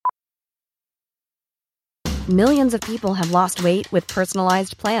Millions of people have lost weight with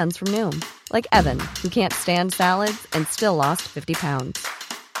personalized plans from Noom. Like Evan, who can't stand salads and still lost 50 pounds.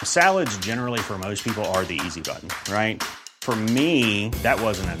 Salads generally for most people are the easy button, right? For me, that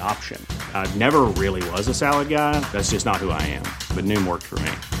wasn't an option. I never really was a salad guy. That's just not who I am. But Noom worked for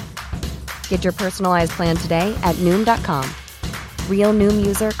me. Get your personalized plan today at Noom.com. Real Noom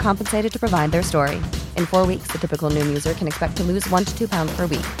user compensated to provide their story. In 4 weeks, the typical Noom user can expect to lose 1 to 2 pounds per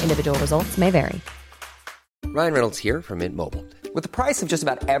week. Individual results may vary. Ryan Reynolds here from Mint Mobile. With the price of just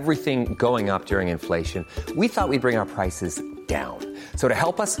about everything going up during inflation, we thought we'd bring our prices down. So to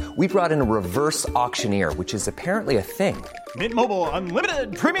help us, we brought in a reverse auctioneer, which is apparently a thing. Mint Mobile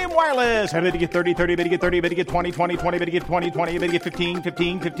Unlimited Premium Wireless. How to get 30, 30, bit to get 30, bit to get 20, 20, 20, bit to get 20, 20, bit to get 15,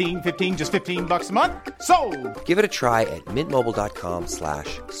 15, 15, 15, just $15 a month? Sold! Give it a try at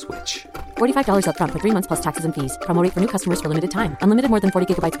mintmobile.com/switch. $45 up front for 3 months plus taxes and fees. Promo rate for new customers for limited time. Unlimited more than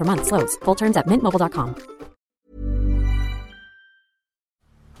 40 gigabytes per month. Slows full terms at mintmobile.com.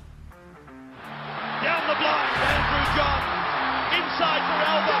 Down the block, Andrew John. Inside for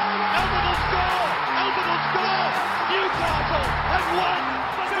Albert. Albert will score. Albert will score. Newcastle have won.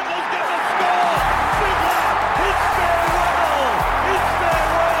 Sybil's going to score. Fiddler. It's farewell. It's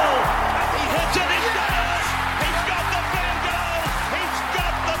farewell. And he hits it. He's got it. He's got the fan goal. He's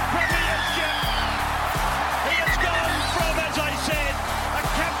got the premiership. He has gone from, as I said, a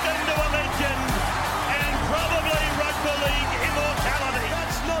captain to a legend. And probably rugby league immortality.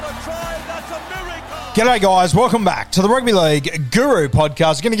 That's not a try. That's a miracle. G'day guys, welcome back to the Rugby League Guru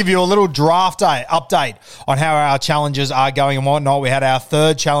podcast. I'm going to give you a little draft day update on how our challenges are going and whatnot. We had our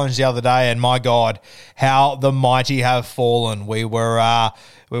third challenge the other day and my God, how the mighty have fallen. We were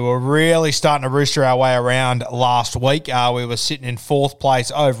really starting to rooster our way around last week. We were sitting in fourth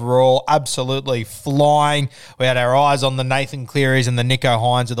place overall, absolutely flying. We had our eyes on the Nathan Clearys and the Nico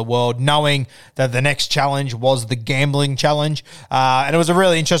Hines of the world, knowing that the next challenge was the gambling challenge. And it was a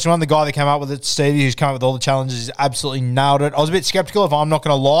really interesting one. The guy that came up with it, Stevie, who's come up with all the challenges, absolutely nailed it. I was a bit skeptical, if I'm not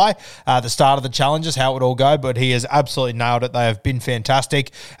going to lie, at the start of the challenges, how it would all go, but he has absolutely nailed it. They have been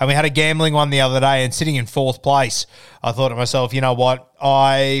fantastic. And we had a gambling one the other day, and sitting in fourth place, I thought to myself, you know what?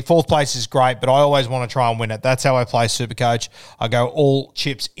 Fourth place is great, but I always want to try and win it. That's how I play Supercoach. I go all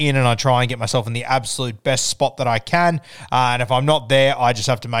chips in and I try and get myself in the absolute best spot that I can. And if I'm not there, I just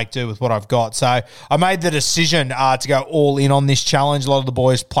have to make do with what I've got. So I made the decision to go all in on this challenge. A lot of the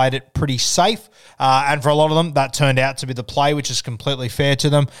boys played it pretty safe. And for a lot of them, that turned out to be the play, which is completely fair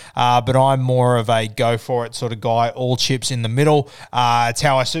to them. But I'm more of a go-for-it sort of guy, all chips in the middle. It's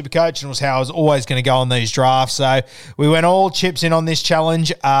how I Supercoach and was how I was always going to go on these drafts. So we went all chips in on this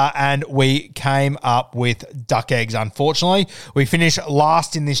challenge, and we came up with duck eggs, unfortunately. We finished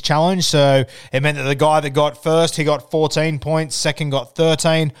last in this challenge, so it meant that the guy that got first, he got 14 points, second got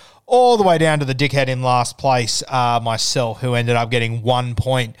 13, all the way down to the dickhead in last place, myself, who ended up getting 1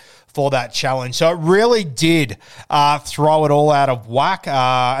 point for that challenge. So it really did throw it all out of whack.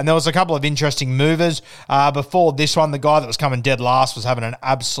 And there was a couple of interesting movers. Before this one, the guy that was coming dead last was having an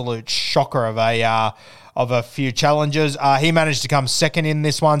absolute shocker of a few challenges. He managed to come second in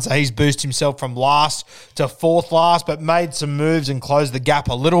this one, so he's boosted himself from last to fourth last, but made some moves and closed the gap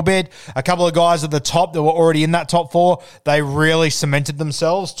a little bit. A couple of guys at the top that were already in that top four, they really cemented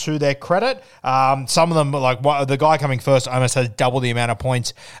themselves to their credit. Some of them, like the guy coming first, almost has double the amount of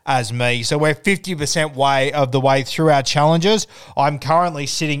points as me. So we're 50% of the way through our challenges. I'm currently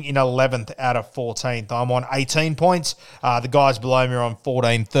sitting in 11th out of 14th. I'm on 18 points. The guys below me are on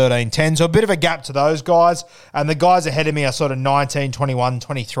 14, 13, 10. So a bit of a gap to those guys. And the guys ahead of me are sort of 19, 21,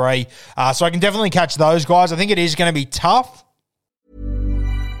 23. So I can definitely catch those guys. I think it is going to be tough.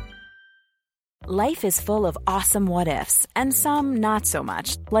 Life is full of awesome what-ifs, and some not so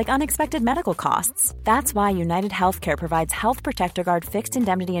much, like unexpected medical costs. That's why United Healthcare provides Health Protector Guard fixed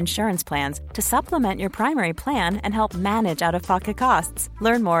indemnity insurance plans to supplement your primary plan and help manage out-of-pocket costs.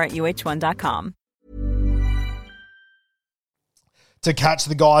 Learn more at uh1.com. To catch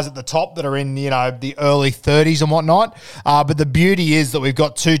the guys at the top that are in, the early 30s and whatnot. But the beauty is that we've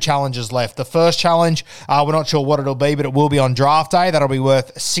got two challenges left. The first challenge, we're not sure what it'll be, but it will be on draft day. That'll be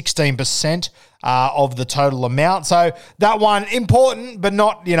worth 16% of the total amount. So that one, important, but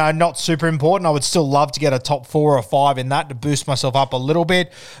not super important. I would still love to get a top 4 or 5 in that to boost myself up a little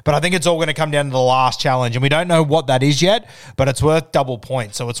bit. But I think it's all going to come down to the last challenge. And we don't know what that is yet, but it's worth double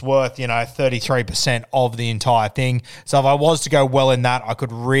points. So it's worth, 33% of the entire thing. So if I was to go well in that, I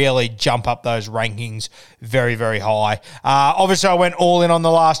could really jump up those rankings very, very high. Obviously, I went all in on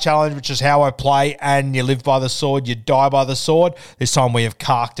the last challenge, which is how I play. And you live by the sword, you die by the sword. This time we have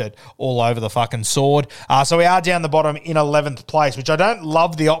carked it all over the fucking fucking sword. So we are down the bottom in 11th place, which I don't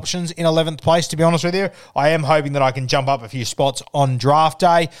love the options in 11th place, to be honest with you. I am hoping that I can jump up a few spots on draft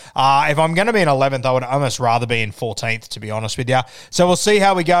day. If I'm going to be in 11th, I would almost rather be in 14th, to be honest with you. So we'll see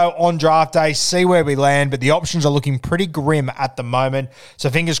how we go on draft day, see where we land, but the options are looking pretty grim at the moment. So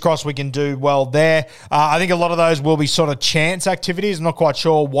fingers crossed we can do well there. I think a lot of those will be sort of chance activities. I'm not quite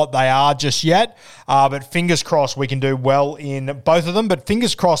sure what they are just yet, but fingers crossed we can do well in both of them, but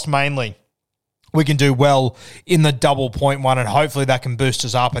fingers crossed mainly we can do well in the double point one, and hopefully that can boost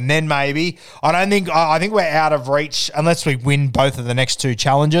us up. And then maybe, I think we're out of reach unless we win both of the next two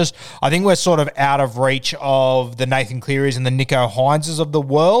challenges. I think we're sort of out of reach of the Nathan Clearys and the Nico Hineses of the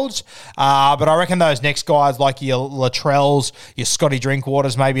world. But I reckon those next guys like your Latrells, your Scotty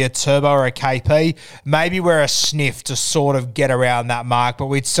Drinkwaters, maybe a Turbo or a KP, maybe we're a sniff to sort of get around that mark, but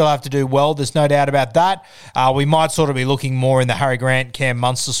we'd still have to do well. There's no doubt about that. We might sort of be looking more in the Harry Grant, Cam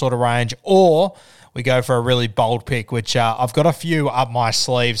Munster sort of range, or we go for a really bold pick, which I've got a few up my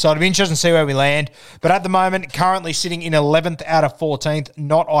sleeve. So it'll be interesting to see where we land. But at the moment, currently sitting in 11th out of 14th.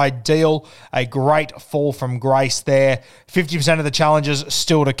 Not ideal. A great fall from grace there. 50% of the challenges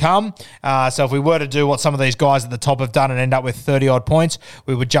still to come. So if we were to do what some of these guys at the top have done and end up with 30-odd points,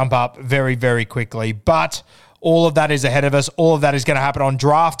 we would jump up very, very quickly. But all of that is ahead of us. All of that is going to happen on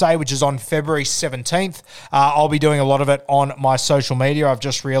draft day, which is on February 17th. I'll be doing a lot of it on my social media. I've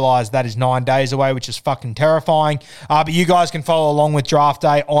just realized that is 9 days away, which is fucking terrifying. But you guys can follow along with draft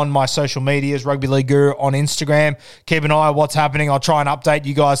day on my social medias, Rugby League Guru on Instagram. Keep an eye on what's happening. I'll try and update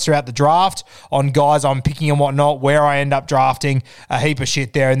you guys throughout the draft on guys I'm picking and whatnot, where I end up drafting, a heap of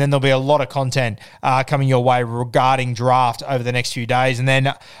shit there. And then there'll be a lot of content coming your way regarding draft over the next few days. And then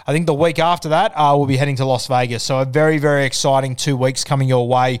I think the week after that, we'll be heading to Las Vegas. So a very, very exciting 2 weeks coming your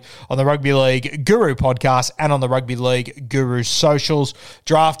way on the Rugby League Guru podcast and on the Rugby League Guru socials.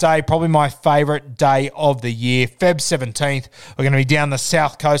 Draft day, probably my favourite day of the year. Feb 17th. We're going to be down the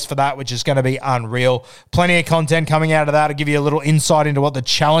south coast for that, which is going to be unreal. Plenty of content coming out of that. I'll give you a little insight into what the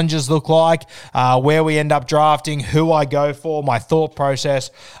challenges look like, where we end up drafting, who I go for, my thought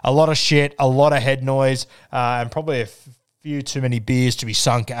process, a lot of shit, a lot of head noise, and probably a few too many beers to be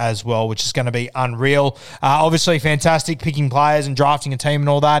sunk as well, which is going to be unreal. Obviously, fantastic picking players and drafting a team and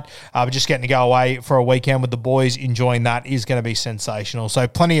all that. But just getting to go away for a weekend with the boys, enjoying that is going to be sensational. So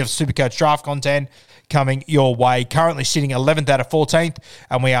plenty of Supercoach draft content coming your way. Currently sitting 11th out of 14th,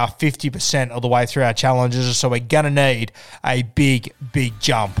 and we are 50% of the way through our challenges. So we're going to need a big, big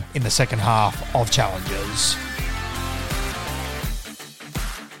jump in the second half of challenges.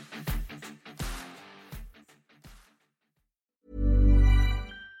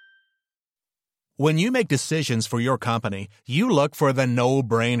 When you make decisions for your company, you look for the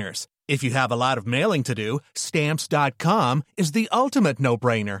no-brainers. If you have a lot of mailing to do, Stamps.com is the ultimate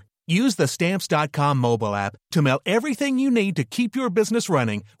no-brainer. Use the Stamps.com mobile app to mail everything you need to keep your business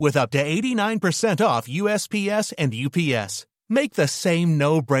running with up to 89% off USPS and UPS. Make the same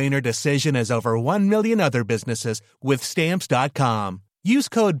no-brainer decision as over 1 million other businesses with Stamps.com. Use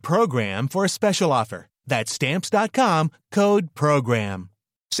code PROGRAM for a special offer. That's Stamps.com, code PROGRAM.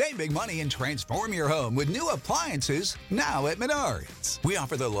 Save big money and transform your home with new appliances now at Menards. We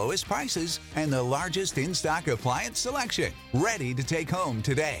offer the lowest prices and the largest in-stock appliance selection. Ready to take home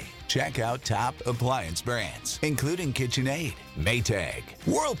today. Check out top appliance brands, including KitchenAid, Maytag,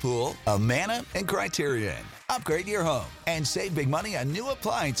 Whirlpool, Amana, and Criterion. Upgrade your home and save big money on new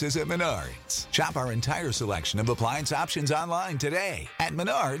appliances at Menards. Shop our entire selection of appliance options online today at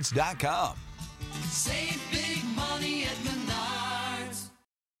Menards.com. Save big